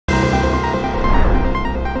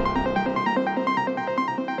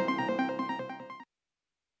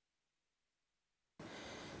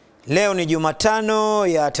Leo ni Jumatano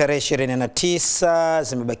ya tarehe 29,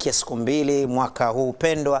 zimebakia siku mbili mwaka huu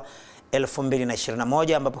pendwa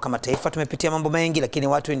 2021, ambapo kama taifa tumepitia mambo mengi, lakini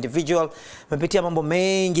watu individual tumepitia mambo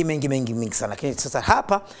mengi sana. Lakini sasa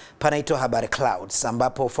hapa panaitwa Habari Clouds,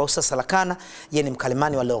 ambapo Fausa Salakana yeye ni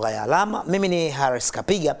mkalimani wa lugha ya alama, mimi ni Harris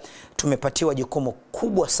Kapiga. Tumepatiwa jukumu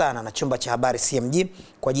kubwa sana na chumba cha habari CMG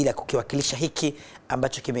kwa ajili ya kukiwakilisha hiki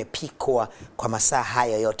ambacho kimepikwa kwa masaa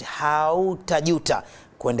haya yote. Hautajuta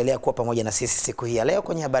kuendelea kuwa pamoja na sisi siku hii ya leo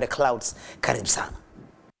kwenye Habari Clouds. Karibu sana.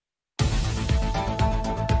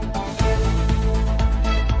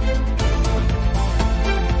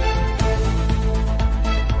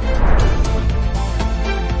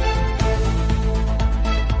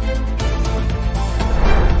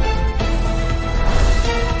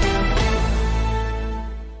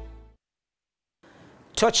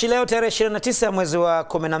 Tochi leo tarehe 29 ya mwezi wa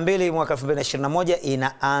 12 mwaka 2021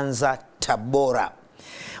 inaanza Tabora.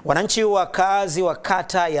 Wananchi wakazi wa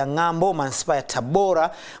kata ya Ng'ambo manispaa ya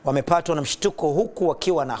Tabora wamepatwa na mshtuko, huku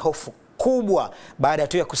wakiwa na hofu kubwa baada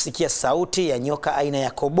tu ya kusikia sauti ya nyoka aina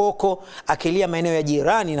ya koboko akilia maeneo ya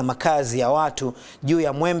jirani na makazi ya watu juu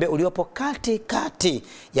ya mwembe uliopo kati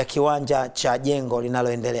ya kiwanja cha jengo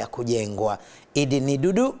linaloendelea kujengwa. Idini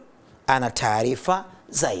Dudu ana taarifa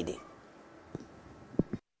zaidi.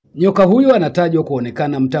 Nyoka huyo anatajwa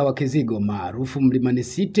kuonekana mtaa wa Kizigo maarufu Mlimani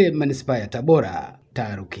City manispaa ya Tabora.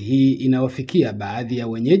 Taharuki hii inawafikia baadhi ya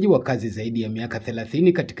wenyeji wa kazi zaidi ya miaka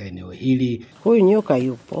 30 katika eneo hili. Huyu nyoka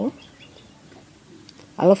yupo,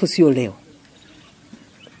 alafu sio leo,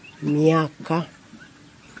 miaka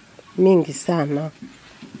mingi sana.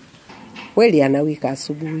 Kweli anawika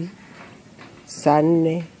asubuhi, saa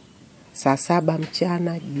 4, saa 7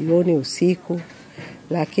 mchana, jioni, usiku,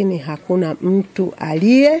 lakini hakuna mtu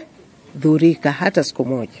aliyedhurika hata siku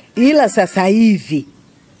moja. Ila sasa hivi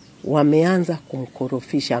wameanza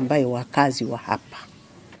kumkorofisha ambaye wakazi wa hapa.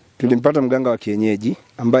 Tulimpata mganga wa kienyeji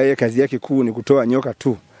ambaye kazi yake kuu ni kutoa nyoka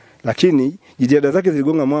tu, lakini jitihada zake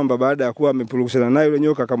ziligonga mwamba baada ya kuwa amepurukushana naye yule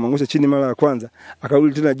nyoka, akamwangusha chini mara ya kwanza,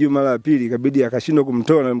 akarudi tena juu mara ya pili, ikabidi akashindwa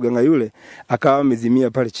kumtoa na mganga yule akawa amezimia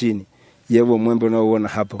pale chini. Yevo mwembe unaoona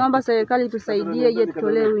hapo. Naomba serikali tusaidie ije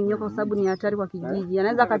tutolee huyu nyoka kwa sababu ni hatari kwa kijiji.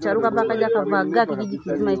 Anaweza kacharuka mpaka kaja kavaga kijiji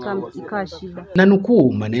kizima ikawa shida. Na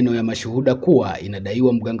nukuu maneno ya mashuhuda kuwa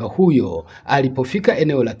inadaiwa mganga huyo alipofika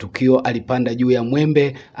eneo la tukio alipanda juu ya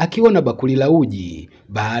mwembe akiwa na bakuli la uji.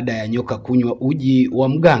 Baada ya nyoka kunywa uji wa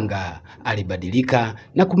mganga, alibadilika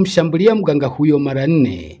na kumshambulia mganga huyo mara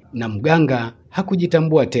 4 na mganga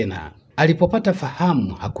hakujitambua tena. Alipopata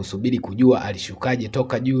fahamu hakusubiri kujua alishukaje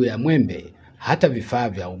toka juu ya mwembe, hata vifaa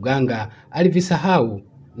vya uganga alivisahau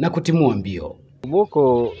na kutimua mbio.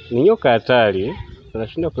 Koboko ni nyoka hatari,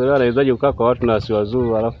 tunashinda kuelewa anawezaje kukaa kwa watu na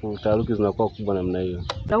wasiwazuru, alafu taharuki zinakuwa kubwa namna hiyo.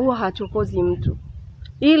 Na huwa hachokozi mtu,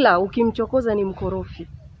 ila ukimchokoza ni mkorofi.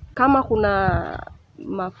 Kama kuna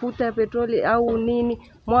mafuta ya petroli au nini,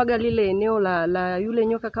 mwaga lile eneo la yule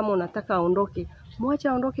nyoka. Kama unataka aondoke, mwache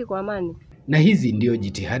aondoke kwa amani. Na hizi ndio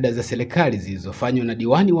jitihada za serikali zilizofanywa na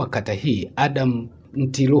diwani wa kata hii Adam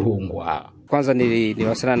Ntiluhungwa. Kwanza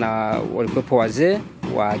niliwasiliana na walikuwepo wazee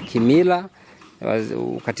wa kimila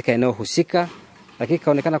katika eneo husika, lakini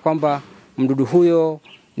kaonekana kwamba mdudu huyo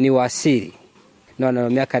ni wa asili na ana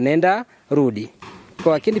miaka nenda rudi.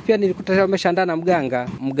 Kwa lakini pia nilikuta wameshaandaa na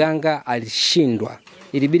mganga alishindwa.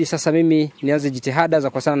 Ilibidi sasa mimi nianze jitihada za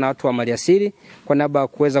kuwasiliana na watu wa maliasili kwa niaba ya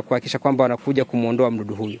kuweza kuhakikisha kwamba wanakuja kumuondoa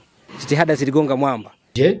mdudu huyo. Jitihada ziligonga mwamba.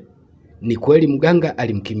 Je, ni kweli mganga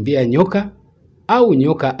alimkimbia nyoka au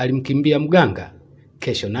nyoka alimkimbia mganga?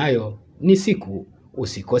 Kesho nayo ni siku,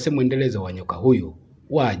 usikose mwendelezo wa nyoka huyu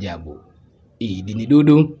wa ajabu. Idini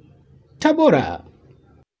Dudu, Tabora.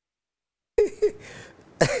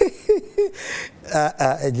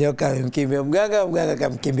 Nyoka alimkimbia mganga, mganga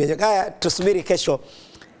akamkimbia nyoka. Haya, tusubiri kesho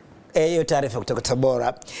hiyo taarifa kutoka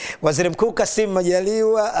Tabora. Waziri Mkuu Kassim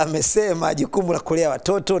Majaliwa amesema jukumu la kulea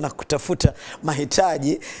watoto na kutafuta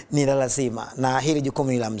mahitaji ni la lazima, na hili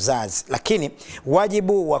jukumu ni la mzazi, lakini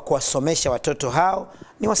wajibu wa kuwasomesha watoto hao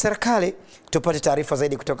ni wa serikali. Tupate taarifa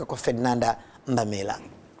zaidi kutoka kwa Fernanda Mbamela.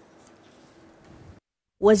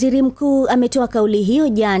 Waziri Mkuu ametoa kauli hiyo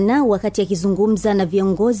jana wakati akizungumza na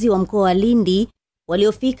viongozi wa mkoa wa Lindi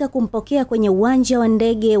waliofika kumpokea kwenye uwanja wa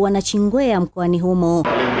ndege wa Nachingwea mkoani humo.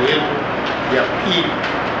 Lengo letu ya pili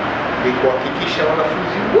ni kuhakikisha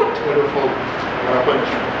wanafunzi wote waliofaulu wanakwenda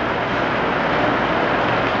shule.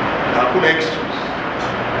 Hakuna excuse.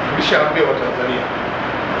 Tulishaambia Watanzania,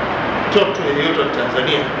 mtoto yeyote wa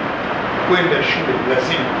Tanzania kwenda shule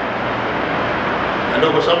lazima. Na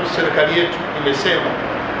ndio kwa sababu serikali yetu imesema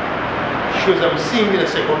shule za msingi na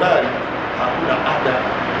sekondari hakuna ada.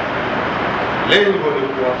 Lengo ni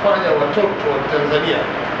kuwafanya watoto wa Tanzania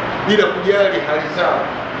bila kujali hali zao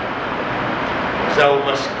za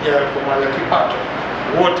umaskini kwa kipato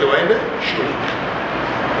wote waende shule.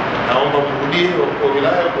 Naomba mrudie wakuu wa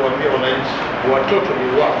wilaya kuambia wananchi watoto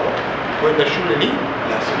ni wao, kwenda shule ni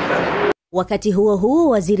lazima. Wakati huo huo,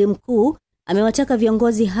 waziri mkuu amewataka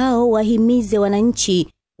viongozi hao wahimize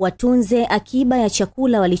wananchi watunze akiba ya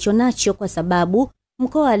chakula walichonacho kwa sababu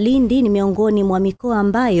mkoa wa Lindi ni miongoni mwa mikoa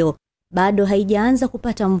ambayo bado haijaanza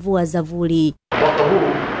kupata mvua za vuli. Mwaka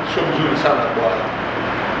huu sio mzuri sana kwa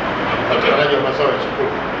upatikanaji wa mazao ya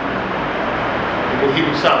chakula. Ni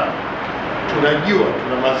muhimu sana. Tunajua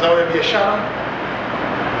tuna mazao ya biashara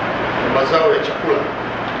na mazao ya chakula,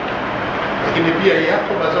 lakini pia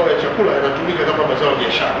yapo mazao ya chakula yanatumika kama mazao ya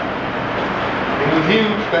biashara. Ni muhimu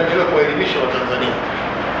tukaendelea kuwaelimisha Watanzania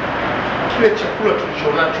kile chakula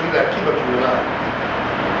tulichonacho, ile akiba tulionayo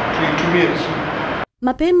tuitumie vizuri.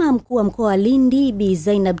 Mapema mkuu wa mkoa wa Lindi Bi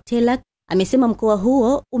Zainab Telak amesema mkoa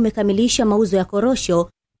huo umekamilisha mauzo ya korosho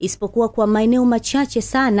isipokuwa kwa maeneo machache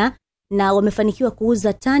sana, na wamefanikiwa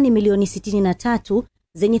kuuza tani milioni 63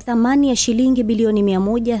 zenye thamani ya shilingi bilioni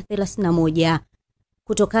 131.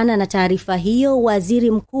 Kutokana na taarifa hiyo,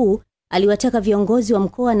 waziri mkuu aliwataka viongozi wa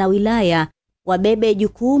mkoa na wilaya wabebe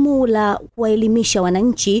jukumu la kuwaelimisha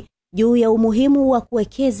wananchi juu ya umuhimu wa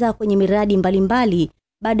kuwekeza kwenye miradi mbalimbali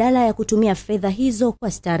badala ya kutumia fedha hizo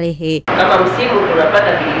kwa starehe. Kama msimu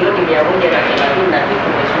tunapata bilioni 130 na kitu,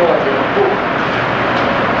 mheshimiwa waziri mkuu,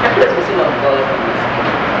 hatuwezi kusema mkoa wetu.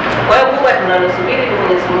 Kwa hiyo kubwa tunalosubiri ni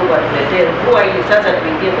Mwenyezi Mungu atuletee mvua ili sasa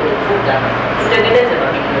tuingie kwenye futa, tutengeneze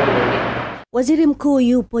mabilioni mengi. Waziri mkuu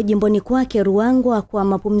yupo jimboni kwake Ruangwa kwa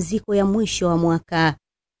mapumziko ya mwisho wa mwaka.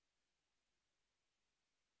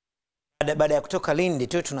 Baada ya kutoka Lindi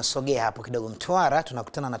tu tunasogea hapo kidogo Mtwara,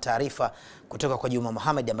 tunakutana na taarifa kutoka kwa Juma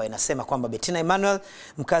Mohamed ambaye inasema kwamba Bettina Emmanuel,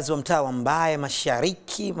 mkazi wa mtaa wa Mbae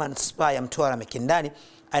Mashariki, manispaa ya Mtwara Mikindani,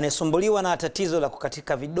 anayesumbuliwa na tatizo la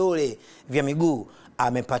kukatika vidole vya miguu,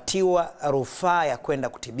 amepatiwa rufaa ya kwenda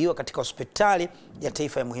kutibiwa katika hospitali ya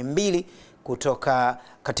taifa ya Muhimbili kutoka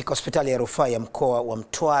katika hospitali ya rufaa ya mkoa wa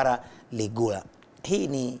Mtwara Ligula. Hii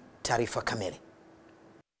ni taarifa kamili.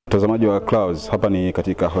 Mtazamaji wa Clouds, hapa ni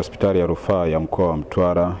katika hospitali ya rufaa ya mkoa wa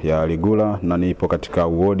Mtwara ya Ligula, na nipo katika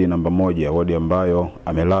wodi namba 1, wodi ambayo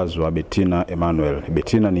amelazwa Bettina Emmanuel.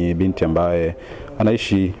 Bettina ni binti ambaye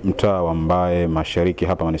anaishi mtaa wa Mbae Mashariki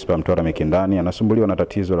hapa manispaa ya Mtwara Mikindani. Anasumbuliwa na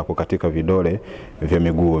tatizo la kukatika vidole vya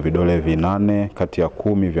miguu, vidole 8 kati ya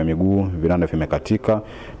 10 vya miguu 8 vimekatika,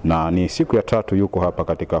 na ni siku ya 3 yuko hapa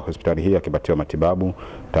katika hospitali hii akipatiwa matibabu.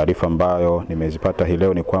 Taarifa ambayo nimezipata hii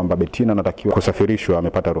leo ni kwamba Bettina anatakiwa kusafirishwa,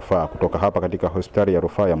 amepata rufaa kutoka hapa katika hospitali ya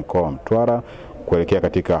rufaa ya mkoa wa Mtwara kuelekea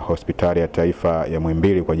katika hospitali ya taifa ya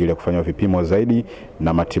Muhimbili kwa ajili ya kufanywa vipimo zaidi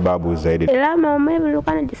na matibabu zaidi. Ila mama mimi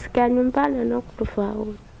nilikuwa najisikia nyumbani na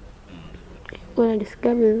kutofauti.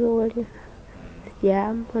 Najisikia vizuri.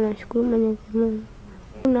 Jambo, nashukuru Mwenyezi Mungu.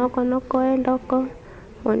 Nakoenda huko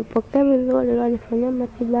wanipokea vizuri, wanifanyia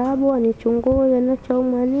matibabu, wanichunguze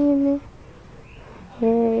nachoumwa nini.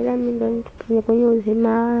 Ila mimi ndo nitafanya kwenye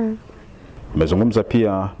uzima. Nimezungumza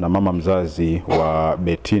pia na mama mzazi wa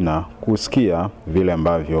Bettina kusikia vile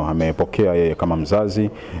ambavyo amepokea yeye kama mzazi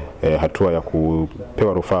hatua ya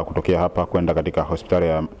kupewa rufaa kutokea hapa kwenda katika hospitali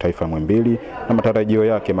ya taifa ya Muhimbili na matarajio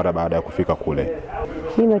yake mara baada ya kufika kule.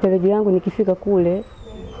 Mimi matarajio yangu nikifika kule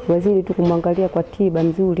waziri tu kumwangalia kwa tiba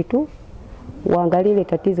nzuri tu, waangalie ile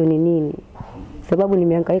tatizo ni nini. Sababu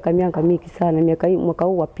nimehangaika miaka mingi sana, mwaka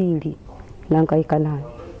huu wa 2 nahangaika naye.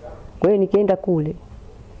 Kwa hiyo nikienda kule,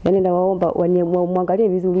 yani nawaomba wamwangalie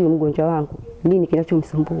vizuri huyo mgonjwa wangu, nini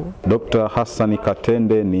kinachomsumbua. Dr. Hassan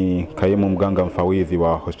Katende ni kaimu mganga mfawidhi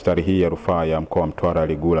wa hospitali hii ya rufaa ya mkoa wa Mtwara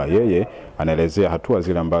Ligula. Yeye anaelezea hatua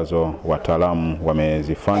zile ambazo wataalamu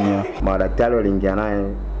wamezifanya. Madaktari waliingia naye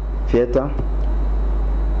theater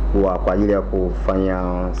kwa ajili ya kufanya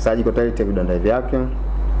surgical toilet vidonda vyake,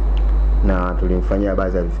 na tulimfanyia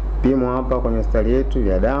baadhi ya vipimo hapa kwenye hospitali yetu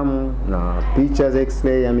vya damu na picha za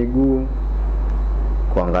x-ray ya miguu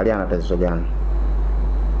kuangalia ana tatizo gani.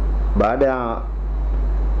 Baada ya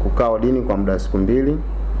kukaa odini kwa muda wa siku 2,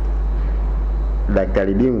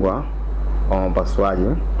 daktari bingwa wa upasuaji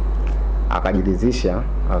akajiridhisha,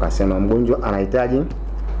 akasema mgonjwa anahitaji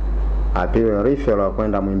apewe referral wa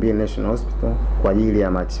kwenda Muhimbili National Hospital kwa ajili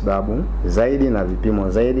ya matibabu zaidi na vipimo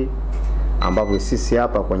zaidi, ambapo sisi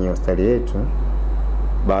hapa kwenye hospitali yetu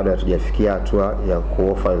bado hatujafikia hatua ya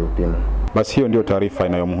kuofa vipimo. Basi hiyo ndio taarifa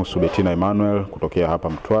inayomhusu Bettina Emmanuel kutokea hapa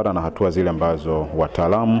Mtwara na hatua zile ambazo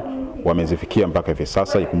wataalamu wamezifikia mpaka hivi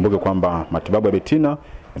sasa. Ikumbuke kwamba matibabu ya Bettina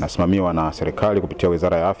yanasimamiwa na serikali kupitia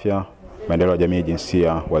Wizara ya Afya, maendeleo ya jamii,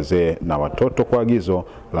 jinsia, wazee na watoto kwa agizo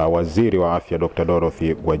la Waziri wa Afya Dr.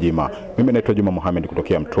 Dorothy Gwajima. Mimi naitwa Juma Mohamed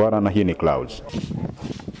kutokea Mtwara na hii ni Clouds.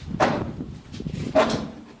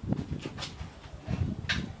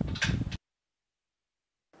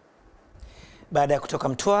 Baada ya kutoka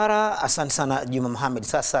Mtwara, asante sana Juma Mohamed.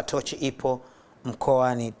 Sasa tochi ipo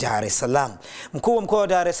mkoani Dar es Salaam. Mkuu wa mkoa wa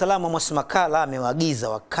Dar es Salaam Amos Makalla amewaagiza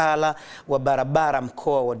wakala wa barabara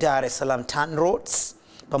mkoa wa Dar es Salaam TANROADS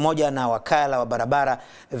pamoja na wakala wa barabara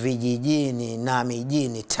vijijini na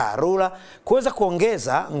mijini TARURA kuweza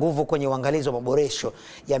kuongeza nguvu kwenye uangalizi wa maboresho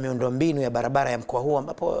ya miundombinu ya barabara ya mkoa huu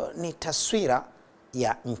ambapo ni taswira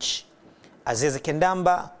ya nchi. Azizi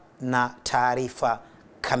Kendamba na taarifa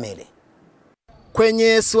kamili.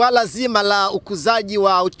 Kwenye suala zima la ukuzaji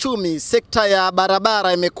wa uchumi, sekta ya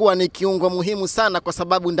barabara imekuwa ni kiungo muhimu sana kwa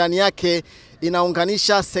sababu ndani yake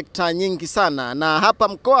inaunganisha sekta nyingi sana. Na hapa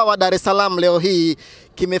mkoa wa Dar es Salaam leo hii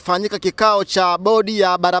kimefanyika kikao cha bodi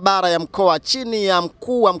ya barabara ya mkoa chini ya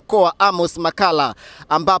mkuu wa mkoa Amos Makalla,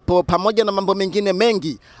 ambapo pamoja na mambo mengine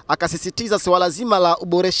mengi akasisitiza suala zima la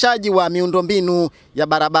uboreshaji wa miundombinu ya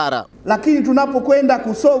barabara. Lakini tunapokwenda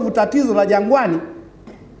kusolve tatizo la Jangwani,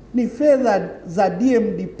 ni fedha za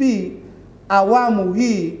DMDP awamu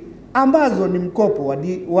hii ambazo ni mkopo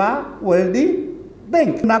wa World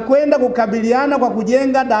Bank. Tunakwenda kukabiliana kwa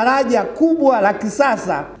kujenga daraja kubwa la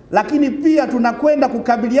kisasa, lakini pia tunakwenda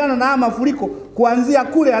kukabiliana na mafuriko kuanzia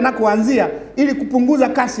kule anakoanzia ili kupunguza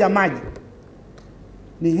kasi ya maji.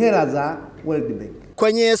 Ni hela za World Bank.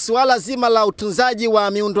 Kwenye suala zima la utunzaji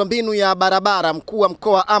wa miundombinu ya barabara, mkuu wa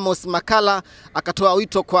mkoa Amos Makalla akatoa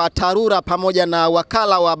wito kwa TARURA pamoja na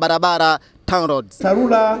wakala wa barabara TANROADS.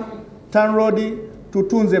 TARURA, TANROADS,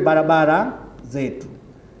 tutunze barabara zetu.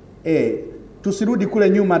 Tusirudi kule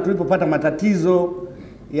nyuma tulipopata matatizo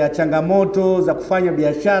ya changamoto za kufanya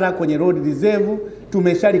biashara kwenye road reserve.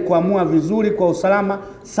 Tumeshalikwamua vizuri kwa usalama.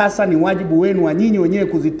 Sasa ni wajibu wenu wa nyinyi wenyewe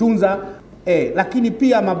kuzitunza. Lakini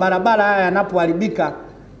pia mabarabara haya yanapoharibika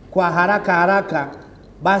kwa haraka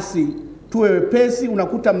basi tuwe wepesi.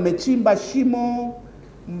 Unakuta mmechimba shimo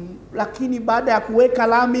lakini baada ya kuweka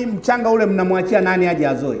lami mchanga ule mnamwachia nani aje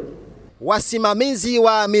azoe? Wasimamizi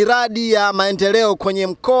wa miradi ya maendeleo kwenye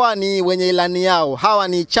mkoa ni wenye ilani yao. Hawa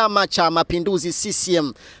ni Chama cha Mapinduzi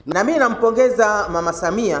CCM. Na mimi nampongeza Mama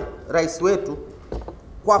Samia, rais wetu,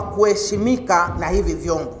 kwa kuheshimika na hivi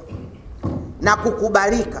vyombo na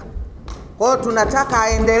kukubalika. Kwa hiyo tunataka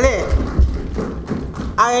aendelee.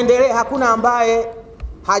 Hakuna ambaye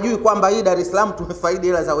hajui kwamba hii Dar es Salaam tumefaidi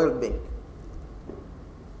hela za World Bank.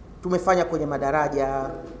 Tumefanya kwenye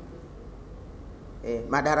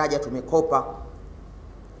madaraja tumekopa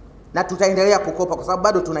na tutaendelea kukopa kwa sababu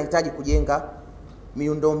bado tunahitaji kujenga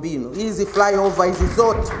miundombinu. Hizi flyover hizi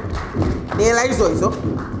zote ni hela hizo.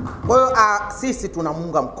 Kwa hiyo sisi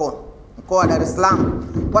tunamuunga mkono mkoa wa Dar es Salaam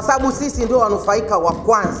kwa sababu sisi ndio wanufaika wa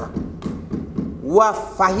kwanza wa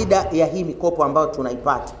faida ya hii mikopo ambayo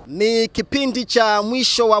tunaipata. Ni kipindi cha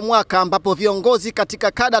mwisho wa mwaka ambapo viongozi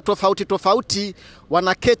katika kada tofauti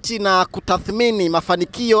wanaketi na kutathmini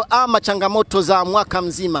mafanikio ama changamoto za mwaka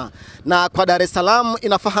mzima. Na kwa Dar es Salaam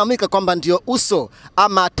inafahamika kwamba ndio uso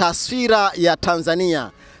ama taswira ya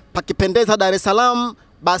Tanzania. Pakipendeza Dar es Salaam,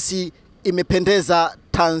 basi imependeza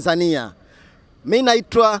Tanzania. Mimi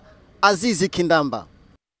naitwa Azizi Kindamba.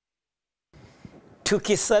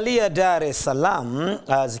 Tukisalia Dar es Salaam,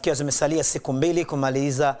 zikiwa zimesalia siku mbili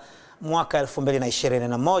kumaliza mwaka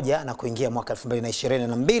 2021 na kuingia mwaka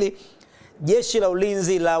 2022, Jeshi la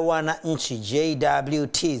Ulinzi la Wananchi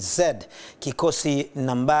JWTZ kikosi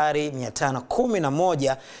nambari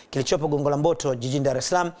 511 kilichopo Gongo la Mboto jijini Dar es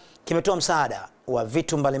Salaam kimetoa msaada wa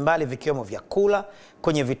vitu mbalimbali vikiwemo vyakula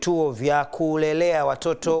kwenye vituo vya kulelea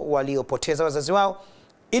watoto waliopoteza wazazi wao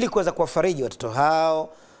ili kuweza kuwafariji watoto hao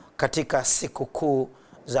katika siku kuu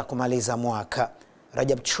za kumaliza mwaka.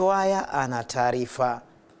 Rajab Chwaya ana taarifa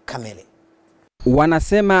kamili.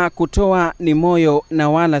 Wanasema kutoa ni moyo na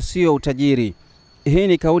wala sio utajiri. Hii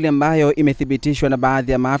ni kauli ambayo imethibitishwa na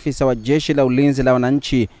baadhi ya maafisa wa Jeshi la Ulinzi la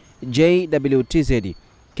Wananchi JWTZ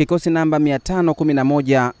kikosi namba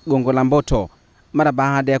 511 Gongo la Mboto mara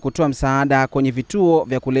baada ya kutoa msaada kwenye vituo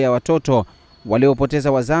vya kulea watoto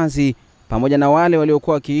waliopoteza wazazi pamoja na wale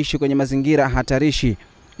waliokuwa wakiishi kwenye mazingira hatarishi,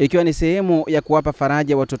 ikiwa ni sehemu ya kuwapa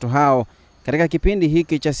faraja watoto hao katika kipindi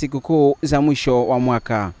hiki cha sikukuu za mwisho wa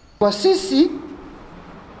mwaka. Kwa sisi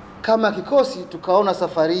kama kikosi tukaona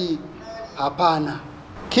safari hii hapana,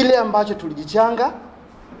 kile ambacho tulijichanga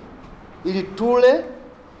ili tule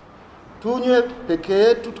tunywe peke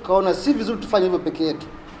yetu, tukaona si vizuri tufanye hivyo peke yetu.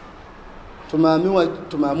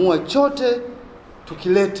 Tumeamua chote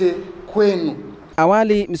tukilete kwenu.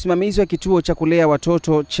 Awali, msimamizi wa kituo cha kulea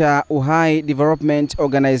watoto cha Uhai Development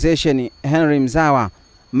Organization Henry Mzawa,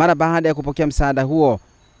 mara baada ya kupokea msaada huo,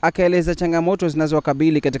 akaeleza changamoto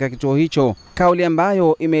zinazowakabili katika kituo hicho, kauli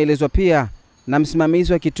ambayo imeelezwa pia na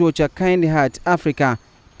msimamizi wa kituo cha Kind Heart Africa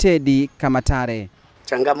Teddy Kamatare.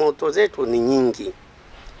 Changamoto zetu ni nyingi.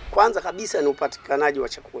 Kwanza kabisa ni upatikanaji wa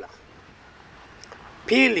chakula.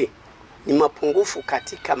 Pili ni mapungufu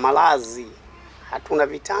katika malazi. Hatuna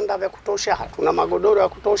vitanda vya kutosha, hatuna magodoro ya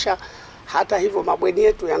kutosha. Hata hivyo mabweni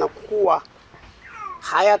yetu yanakuwa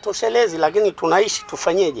hayatoshelezi, lakini tunaishi,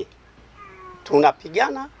 tufanyeje?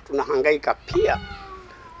 Tunapigana, tunahangaika. Pia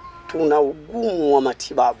tuna ugumu wa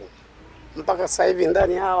matibabu. Mpaka sasa hivi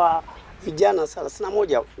ndani hawa vijana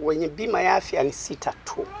 31 wenye bima ya afya ni 6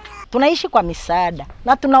 tu. Tunaishi kwa misaada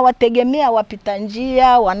na tunawategemea wapita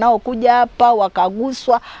njia wanaokuja hapa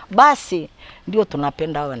wakaguswa, basi ndio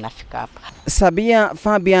tunapenda wao nafika hapa. Sabia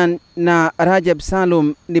Fabian na Rajab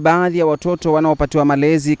Salum ni baadhi ya watoto wanaopatiwa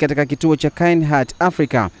malezi katika kituo cha Kind Heart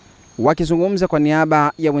Africa, wakizungumza kwa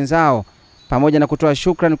niaba ya wenzao pamoja na kutoa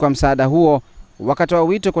shukrani kwa msaada huo. Wakatoa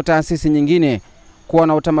wito kwa taasisi nyingine kuwa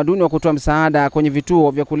na utamaduni wa kutoa msaada kwenye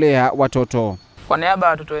vituo vya kulea watoto. Kwa niaba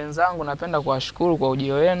ya watoto wenzangu napenda kuwashukuru kwa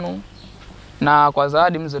ujio wenu na kwa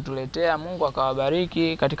zawadi mlizotuletea. Mungu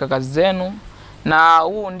akawabariki katika kazi zenu, na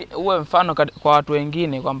uwe mfano kwa watu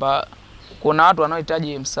wengine kwamba kuna watu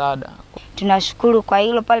wanaohitaji msaada. Tunashukuru kwa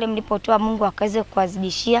hilo pale mlipotoa, Mungu akaweze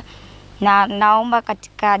kuwazidishia, na naomba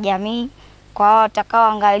katika jamii kwa wao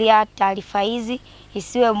watakaoangalia taarifa hizi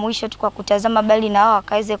isiwe mwisho tu kwa kutazama, bali na wao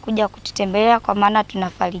wakaweze kuja kututembelea, kwa maana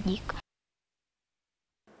tunafarijika.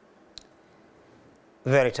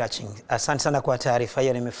 Very touching. Asante sana kwa taarifa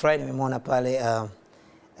hiyo. Nimefurahi, nimemwona pale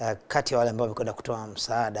kati ya wale ambao wamekwenda kutoa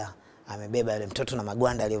msaada amebeba yule mtoto na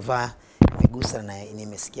magwanda aliyovaa, nimegusa na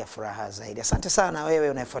nimesikia furaha zaidi. Asante sana wewe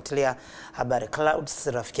unayefuatilia Habari Clouds,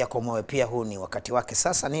 rafiki yako Mwewe pia. Huu ni wakati wake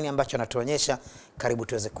sasa. Nini ambacho anatuonyesha? Karibu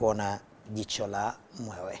tuweze kuona jicho la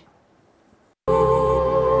Mwewe.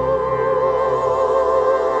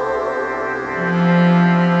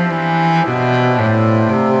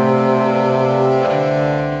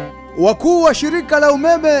 Wakuu wa shirika la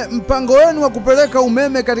umeme, mpango wenu wa kupeleka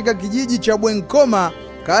umeme katika kijiji cha Bwenkoma,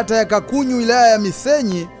 kata ya Kakunyu, wilaya ya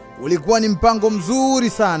Misenyi, ulikuwa ni mpango mzuri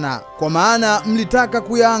sana, kwa maana mlitaka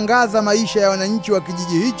kuyaangaza maisha ya wananchi wa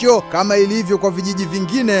kijiji hicho kama ilivyo kwa vijiji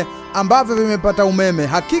vingine ambavyo vimepata umeme.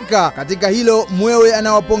 Hakika katika hilo Mwewe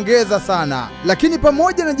anawapongeza sana. Lakini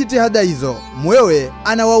pamoja na jitihada hizo, Mwewe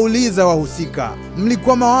anawauliza wahusika,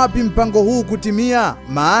 mlikwama wapi mpango huu kutimia?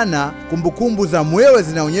 Maana kumbukumbu za Mwewe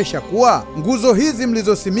zinaonyesha kuwa nguzo hizi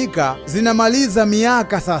mlizosimika zinamaliza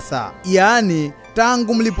miaka sasa, yaani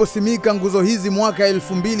tangu mliposimika nguzo hizi mwaka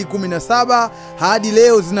 2017 hadi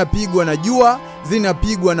leo zinapigwa na jua,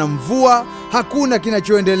 zinapigwa na mvua, hakuna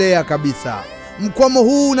kinachoendelea kabisa. Mkwamo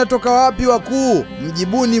huu unatoka wapi wakuu?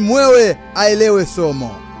 Mjibuni Mwewe aelewe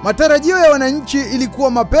somo. Matarajio ya wananchi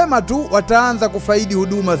ilikuwa mapema tu wataanza kufaidi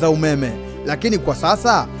huduma za umeme, lakini kwa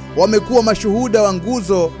sasa wamekuwa mashuhuda wa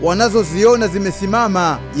nguzo wanazoziona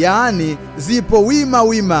zimesimama, yaani zipo wima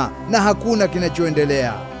wima na hakuna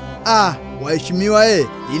kinachoendelea. Waheshimiwa,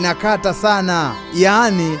 inakata sana,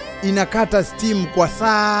 yaani inakata steam kwa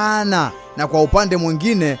sana, na kwa upande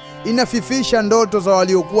mwingine inafifisha ndoto za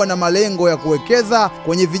waliokuwa na malengo ya kuwekeza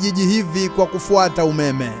kwenye vijiji hivi kwa kufuata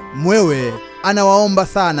umeme. Mwewe anawaomba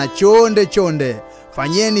sana, chonde chonde,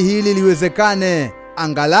 fanyeni hili liwezekane,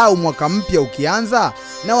 angalau mwaka mpya ukianza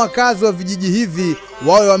na wakazi wa vijiji hivi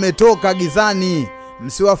wawe wametoka gizani.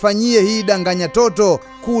 Msiwafanyie hii danganya toto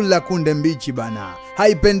kula kunde mbichi bana,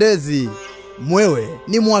 haipendezi. Mwewe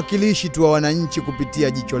ni mwakilishi tu wa wananchi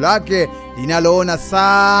kupitia jicho lake linaloona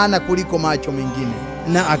sana kuliko macho mengine,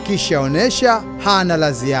 na akishaonesha hana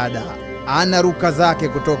la ziada, ana ruka zake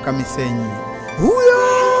kutoka Misenyi huyo.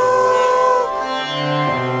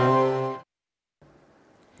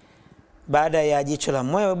 Baada ya jicho la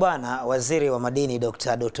Mwewe bwana, waziri wa madini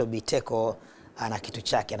Dr. Doto Biteko ana kitu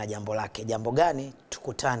chake na jambo lake. Jambo gani?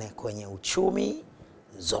 Tukutane kwenye Uchumi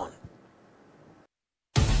Zone.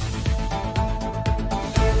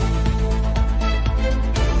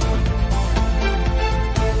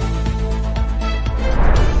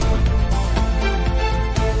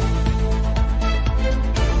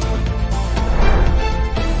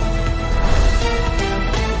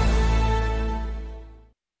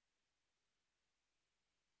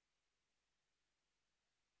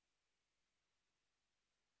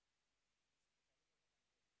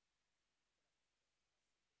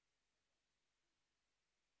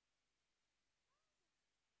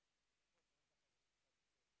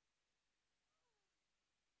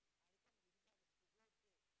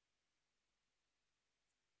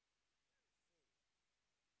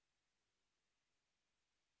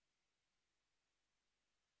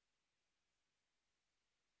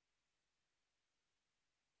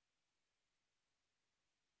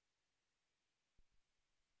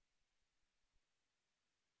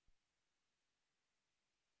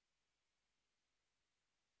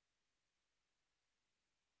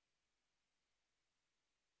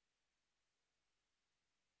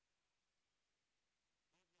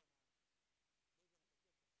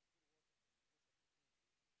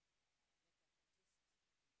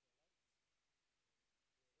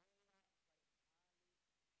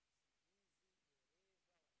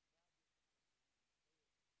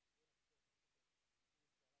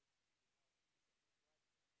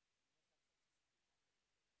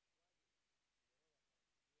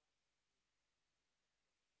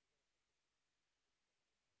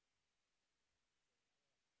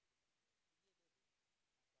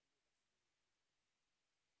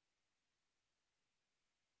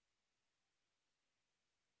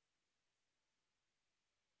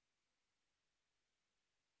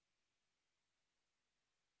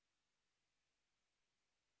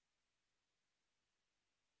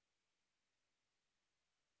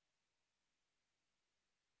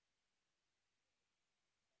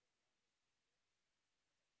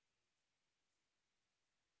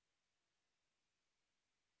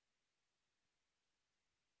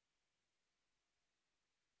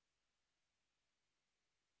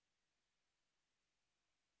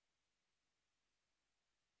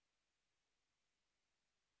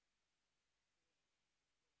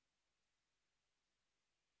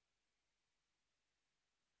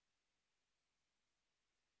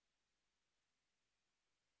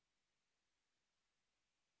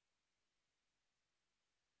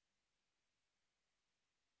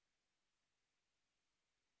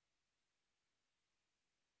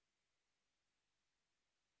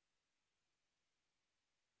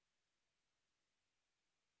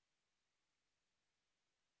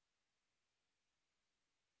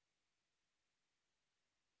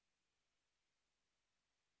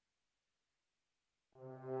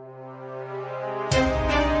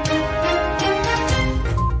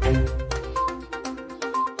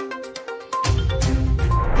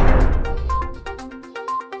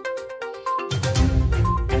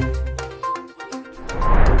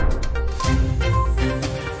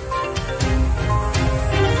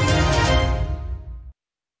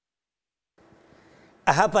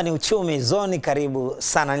 Hapa ni Uchumi Zone, karibu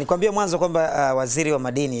sana. Nilikwambia mwanzo kwamba waziri wa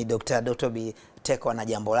madini Dr. Biteko ana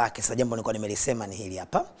jambo lake. Sasa jambo nilikuwa nimelisema ni hili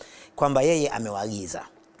hapa, kwamba yeye amewaagiza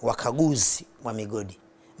wakaguzi wa migodi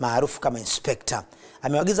maarufu kama inspector,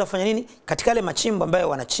 amewaagiza wafanya nini katika yale machimbo ambayo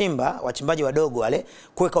wanachimba, wachimbaji wadogo wale,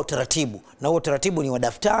 kuweka utaratibu, na huo utaratibu ni wa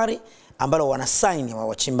daftari ambalo wanasaini wa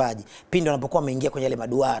wachimbaji pindi wanapokuwa wameingia kwenye yale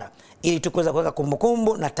maduara, ili tukuweza kuweka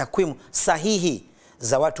kumbukumbu na takwimu sahihi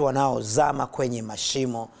za watu wanaozama kwenye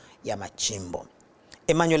mashimo ya machimbo.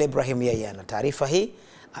 Emmanuel Ibrahim yeye ana taarifa hii,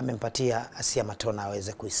 amempatia Asia Matona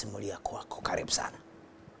aweze kuisimulia kwako. Karibu sana.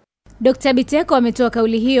 Dr. Biteko ametoa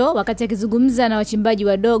kauli hiyo wakati akizungumza na wachimbaji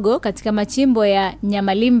wadogo katika machimbo ya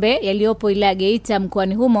Nyamalimbe yaliyopo wilaya Geita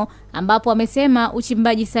mkoani humo, ambapo amesema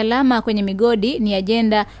uchimbaji salama kwenye migodi ni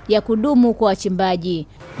ajenda ya kudumu kwa wachimbaji.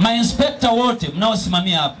 Mainspekta wote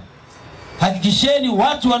mnaosimamia hapa, hakikisheni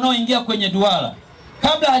watu wanaoingia kwenye duara,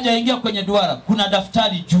 kabla hajaingia kwenye duara kuna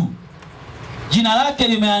daftari juu, jina lake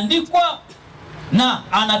limeandikwa na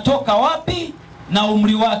anatoka wapi na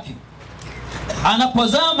umri wake.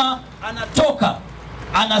 Anapozama anatoka,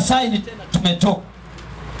 anasaini tena tumetoka.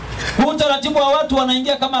 Huu utaratibu wa watu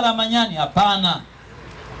wanaingia kama ramanyani, hapana.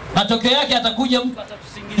 Matokeo yake atakuja mtu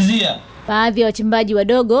atatusingizia. Baadhi ya wachimbaji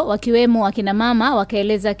wadogo wakiwemo wakina mama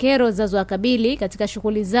wakaeleza kero zinazowakabili katika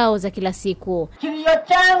shughuli zao za kila siku. Kilio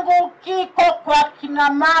changu kiko kwa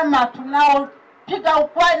kina mama tunaopiga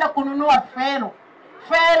ukwale na kununua fero.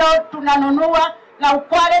 Fero tunanunua na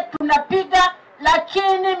ukwale tunapiga,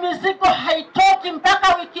 lakini mizigo haitoki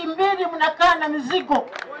mpaka wiki 2 mnakaa na mizigo.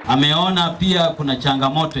 Ameona pia kuna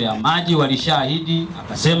changamoto ya maji, walishahidi,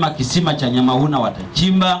 akasema kisima cha Nyamahuna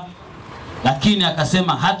watachimba, lakini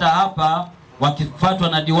akasema hata hapa wakifuatwa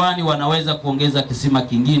na diwani wanaweza kuongeza kisima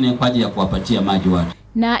kingine kwa ajili ya kuwapatia maji watu.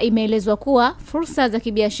 Na imeelezwa kuwa fursa za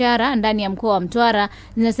kibiashara ndani ya mkoa wa Mtwara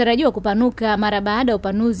zinatarajiwa kupanuka mara baada ya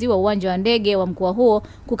upanuzi wa uwanja wa ndege wa mkoa huo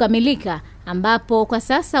kukamilika, ambapo kwa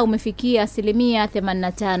sasa umefikia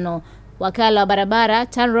 85%. Wakala wa barabara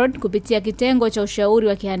TANROADS kupitia kitengo cha ushauri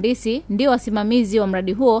wa kihandisi ndio wasimamizi wa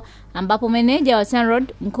mradi huo, ambapo meneja wa TANROADS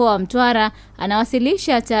mkoa wa Mtwara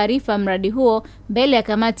anawasilisha taarifa mradi huo mbele ya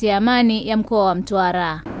kamati ya amani ya mkoa wa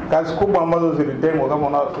Mtwara. Kazi kubwa ambazo zilitengwa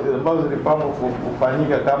ambazo zilipangwa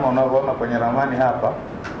kufanyika kama unavyoona kwenye ramani hapa,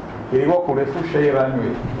 ilikuwa kurefusha hii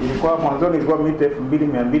runway. Ilikuwa mwanzoni ilikuwa mita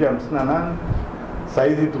 2258, sasa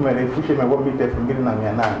hizi tumerefusha imekuwa mita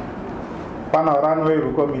 2800. Pana runway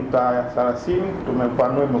ilikuwa mita 30,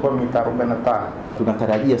 tumepanua imekuwa mita 45.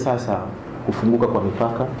 Tunatarajia sasa kufunguka kwa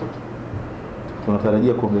mipaka,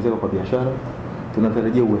 tunatarajia kuongezeka kwa biashara,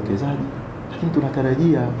 tunatarajia uwekezaji, lakini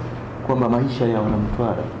tunatarajia kwamba maisha ya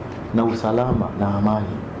wanamtwara na usalama na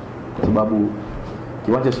amani, kwa sababu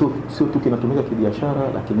kiwanja sio tu kinatumika kibiashara,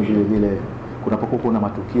 lakini vile vile kunapokuwa kuna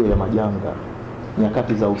matukio ya majanga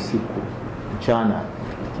nyakati za usiku, mchana,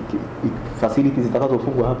 facilities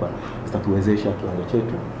zitakazofungwa hapa zitatuwezesha kiwanja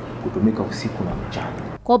chetu kutumika usiku na mchana.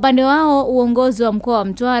 Kwa upande wao, uongozi wa mkoa wa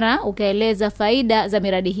Mtwara ukaeleza faida za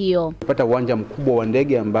miradi hiyo. Kupata uwanja mkubwa wa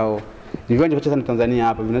ndege ambao ni viwanja vichache sana Tanzania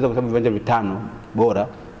hapa, vinaweza kusabu viwanja 5 bora.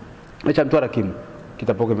 Acha Mtwara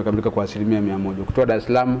kitapokuwa imekamilika kwa 100%. Kutoa Dar es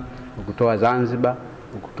Salaam, kutoa Zanzibar,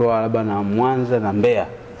 kutoa labda na Mwanza na Mbeya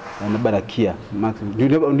na Barakia.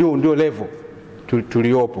 Ndio level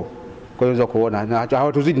tuliopo. Kwa hiyo kuona na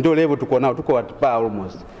hawatuzidi, ndio level tuko nao, tuko at par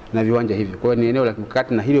almost na viwanja hivyo. Kwa hiyo ni eneo la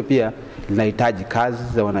kimkakati, na hilo pia linahitaji kazi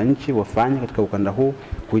za wananchi wafanye katika ukanda huu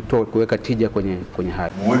kuweka tija kwenye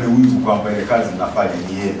hali. Muone huyu kwamba ile kazi nafanya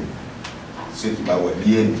ni yenu, sio kibarua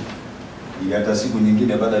yenu. Ili hata siku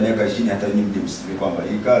nyingine baada ya miaka 20 hata nyinyi msifike kwamba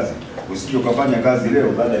hii kazi usije ukafanya kazi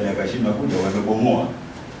leo, baada ya miaka 20 nakuja wamebomoa,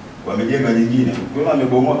 wamejenga nyingine. Ukiona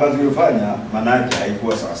amebomoa kazi uliyofanya, maana yake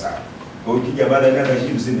haikuwa sawa sawa. Kwa hiyo kija baada ya miaka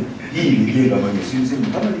 20 mseme hii ilijenga mwenyewe, si mseme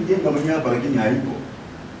kama ilijenga mwenyewe hapa lakini haipo,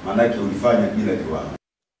 maana yake ulifanya bila kiwango.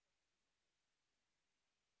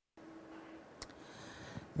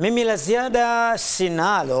 Mimi la ziada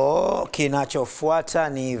sinalo. Kinachofuata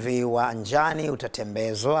ni viwanjani,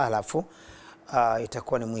 utatembezwa, alafu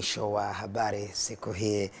itakuwa ni mwisho wa habari siku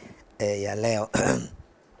hii ya leo.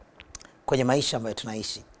 Kwenye maisha ambayo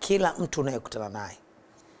tunaishi, kila mtu unayekutana naye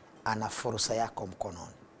ana fursa yako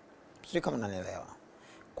mkononi. Sio kama unanielewa.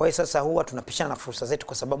 Kwa hiyo sasa huwa tunapishana na fursa zetu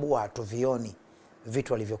kwa sababu huwa hatuvioni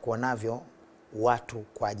vitu walivyokuwa navyo watu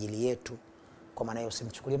kwa ajili yetu. Kwa maana hiyo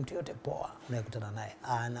usimchukulie mtu yote poa unayekutana naye,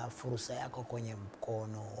 ana fursa yako kwenye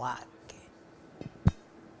mkono wake.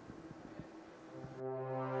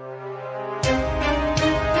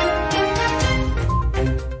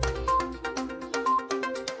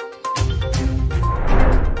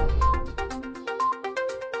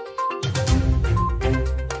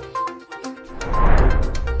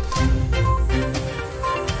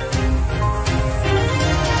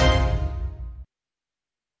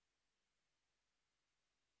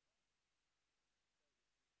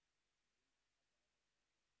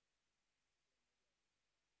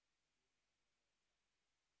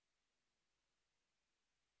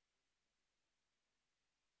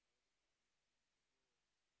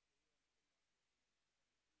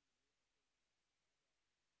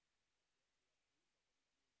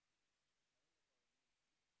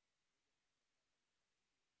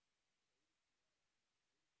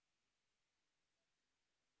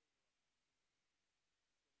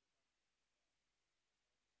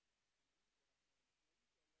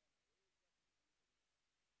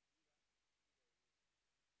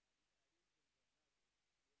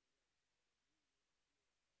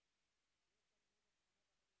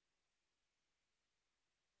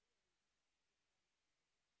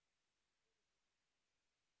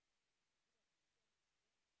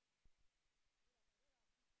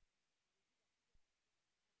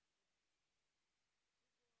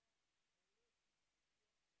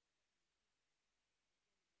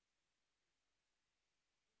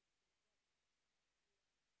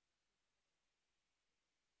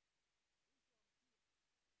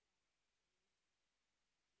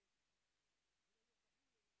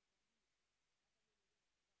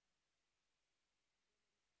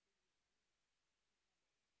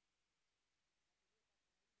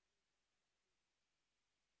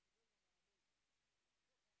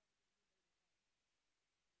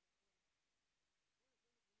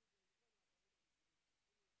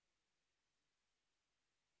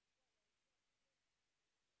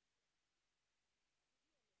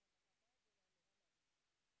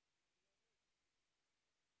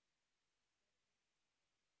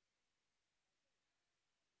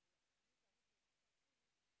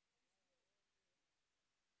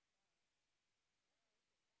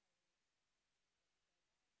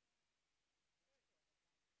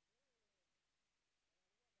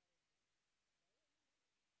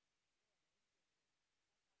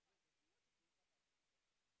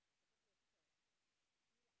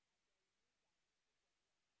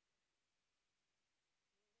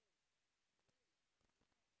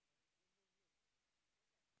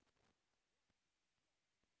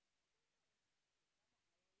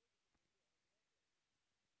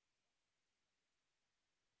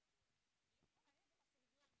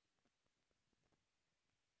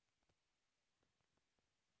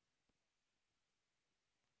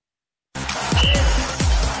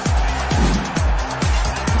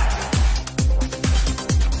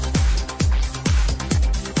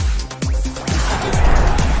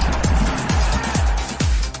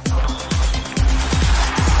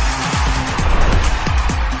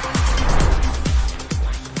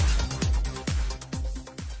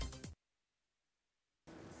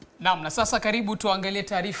 Naam, na sasa karibu tuangalie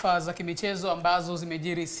taarifa za kimichezo ambazo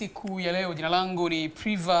zimejiri siku ya leo. Jina langu ni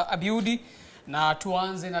Priva Abiudi na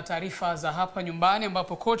tuanze na taarifa za hapa nyumbani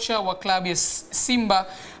ambapo kocha wa klabu ya Simba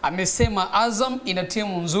amesema Azam ina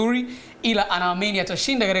timu nzuri ila anaamini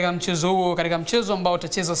atashinda katika mchezo huo, katika mchezo ambao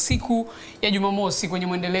utachezwa siku ya Jumamosi kwenye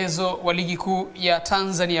mwendelezo wa ligi kuu ya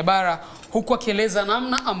Tanzania bara, huku akieleza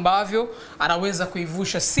namna ambavyo anaweza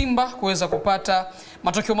kuivusha Simba kuweza kupata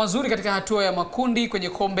matokeo mazuri katika hatua ya makundi kwenye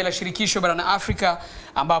kombe la shirikisho barani Afrika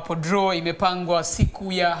ambapo draw imepangwa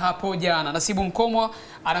siku ya hapo jana. Nasibu Mkomwa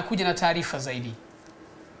anakuja na taarifa zaidi.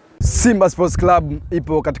 Simba Sports Club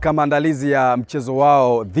ipo katika maandalizi ya mchezo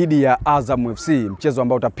wao dhidi ya Azam FC, mchezo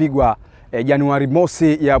ambao utapigwa Januari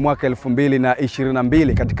mosi ya mwaka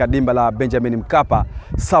 2022 katika dimba la Benjamin Mkapa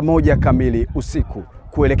saa 1 kamili usiku.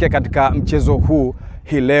 Kuelekea katika mchezo huu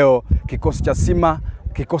hii leo,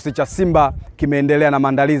 kikosi cha Simba kimeendelea na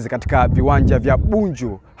maandalizi katika viwanja vya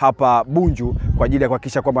Bunju hapa Bunju kwa ajili ya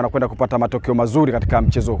kuhakikisha kwamba wanakwenda kupata matokeo mazuri katika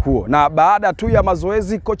mchezo huo. Na baada tu ya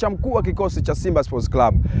mazoezi, kocha mkuu wa kikosi cha Simba Sports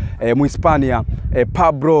Club Muhispania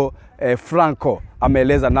Pablo Franco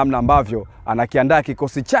ameeleza namna ambavyo anakiandaa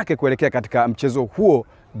kikosi chake kuelekea katika mchezo huo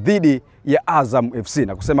dhidi ya Azam FC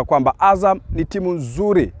na kusema kwamba Azam ni timu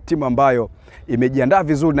nzuri, timu ambayo imejiandaa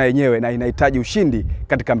vizuri na yenyewe na inahitaji ushindi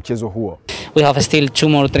katika mchezo huo. We have still 2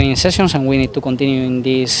 more training sessions and we need to continue in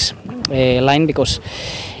this line because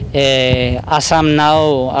Azam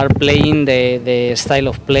now are playing the style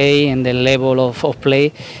of play and the level of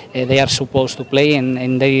play they are supposed to play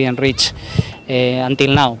and they didn't reach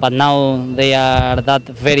until now. But now they are that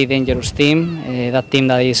very dangerous team, that team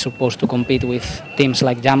that is supposed to compete with teams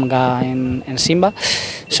like Jamga and Simba.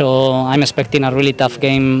 So I'm expecting a really tough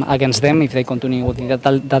game against them if they continue with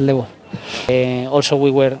that level. Also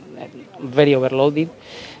we were very overloaded.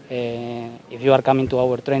 If you are coming to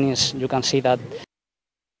our trainings, you can see that.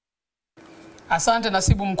 Asante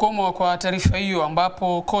Nasibu Mkomo kwa taarifa hiyo,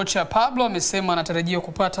 ambapo kocha Pablo amesema anatarajia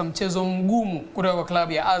kupata mchezo mgumu kutoka kwa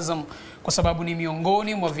klabu ya Azam kwa sababu ni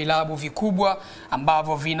miongoni mwa vilabu vikubwa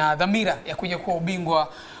ambavyo vina dhamira ya kuja kuwa ubingwa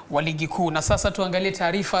wa ligi kuu. Na sasa tuangalie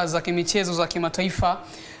taarifa za kimichezo za kimataifa,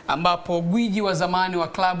 ambapo gwiji wa zamani wa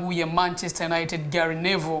klabu ya Manchester United Gary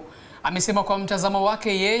Neville amesema kwa mtazamo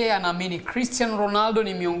wake yeye anaamini Cristiano Ronaldo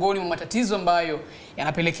ni miongoni mwa matatizo ambayo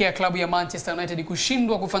yanapelekea klabu ya Manchester United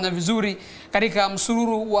kushindwa kufanya vizuri katika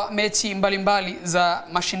msururu wa mechi mbalimbali za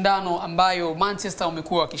mashindano ambayo Manchester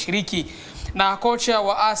umekuwa wakishiriki. Na kocha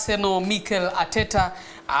wa Arsenal Mikel Arteta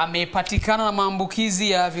amepatikana na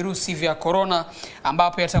maambukizi ya virusi vya corona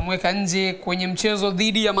ambapo yatamweka nje kwenye mchezo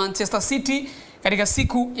dhidi ya Manchester City katika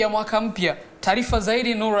siku ya mwaka mpya. Taarifa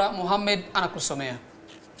zaidi Nura Mohamed anakusomea.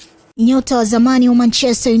 Nyota wa zamani wa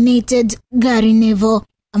Manchester United Gary Neville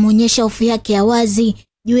ameonyesha hofu yake ya wazi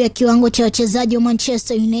juu ya kiwango cha wachezaji wa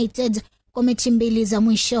Manchester United kwa mechi 2 za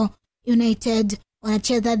mwisho. United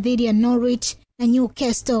wanacheza dhidi ya Norwich na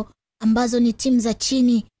Newcastle ambazo ni timu za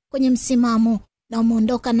chini kwenye msimamo na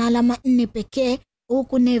wameondoka na alama 4 pekee,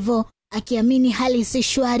 huku Neville akiamini hali si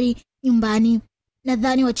shwari nyumbani.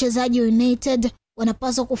 Nadhani wachezaji wa United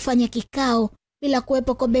wanapaswa kufanya kikao bila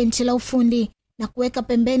kuwepo kwa benchi la ufundi na kuweka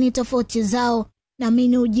pembeni tofauti zao.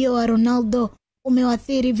 Naamini ujio wa Ronaldo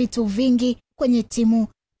umewathiri vitu vingi kwenye timu,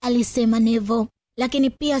 alisema Neville. Lakini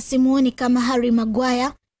pia simuoni kama Harry Maguire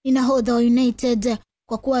ni nahodha wa United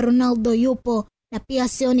kwa kuwa Ronaldo yupo, na pia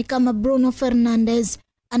sioni kama Bruno Fernandes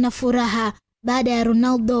ana furaha baada ya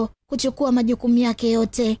Ronaldo kuchukua majukumu yake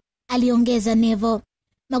yote, aliongeza Neville.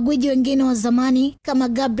 Magwiji wengine wa zamani kama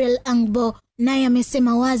Gabriel Angbo naye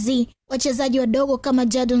amesema wazi wachezaji wadogo kama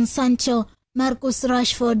Jadon Sancho, Marcus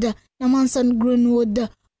Rashford na Mason Greenwood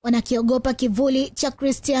wanakiogopa kivuli cha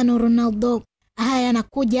Cristiano Ronaldo. Haya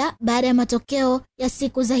yanakuja baada ya matokeo ya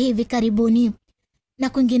siku za hivi karibuni. Na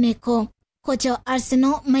kwingineko, kocha wa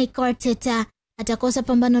Arsenal Mikel Arteta atakosa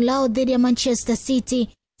pambano lao dhidi ya Manchester City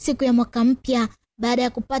siku ya mwaka mpya baada ya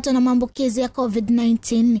kupatwa na maambukizi ya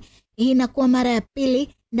COVID-19. Hii inakuwa mara ya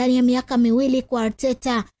pili ndani ya miaka 2 kwa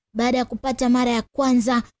Arteta baada ya kupata mara ya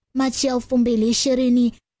kwanza Machi ya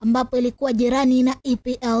 2020 ambapo ilikuwa jirani na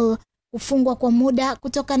EPL kufungwa kwa muda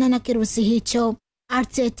kutokana na kirusi hicho.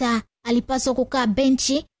 Arteta alipaswa kukaa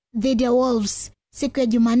benchi dhidi ya Wolves siku ya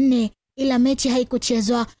Jumanne, ila mechi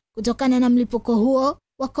haikuchezwa kutokana na mlipuko huo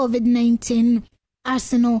wa COVID-19.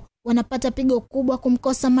 Arsenal wanapata pigo kubwa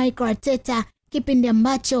kumkosa Mikel Arteta kipindi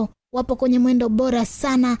ambacho wapo kwenye mwendo bora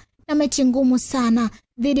sana na mechi ngumu sana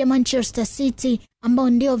dhidi ya Manchester City ambao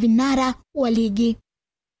ndio vinara wa ligi.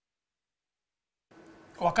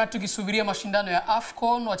 Wakati tukisubiria mashindano ya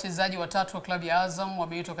AFCON, wachezaji watatu wa klabu ya Azam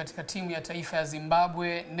wameitwa katika timu ya taifa ya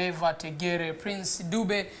Zimbabwe: Neva Tegere, Prince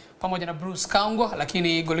Dube pamoja na Bruce Kangwa,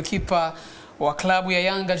 lakini golikipa wa klabu ya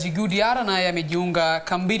Yanga Djigui Diarra naye amejiunga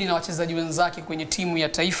kambini na wachezaji wenzake kwenye timu ya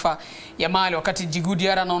taifa ya Mali. Wakati Djigui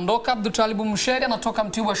Diarra anaondoka, Abdul Talib Msheri anatoka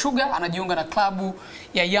Mtibwa Sugar anajiunga na klabu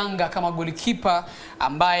ya Yanga kama golikipa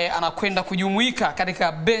ambaye anakwenda kujumuika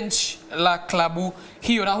katika bench la klabu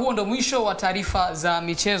hiyo. Na huo ndo mwisho wa taarifa za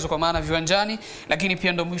michezo kwa maana viwanjani, lakini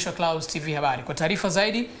pia ndo mwisho wa Clouds TV Habari. Kwa taarifa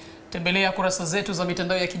zaidi tembelea kurasa zetu za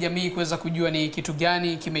mitandao ya kijamii kuweza kujua ni kitu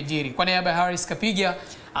gani kimejiri. Kwa niaba ya Haris Kapiga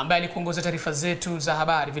ambaye alikuongoza taarifa zetu za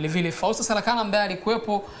habari, vile vile Fausta Salakana ambaye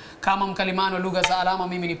alikuwepo kama mkalimani wa lugha za alama,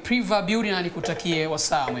 mimi ni Priva Beauty na nikutakie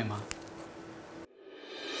wasaa mwema.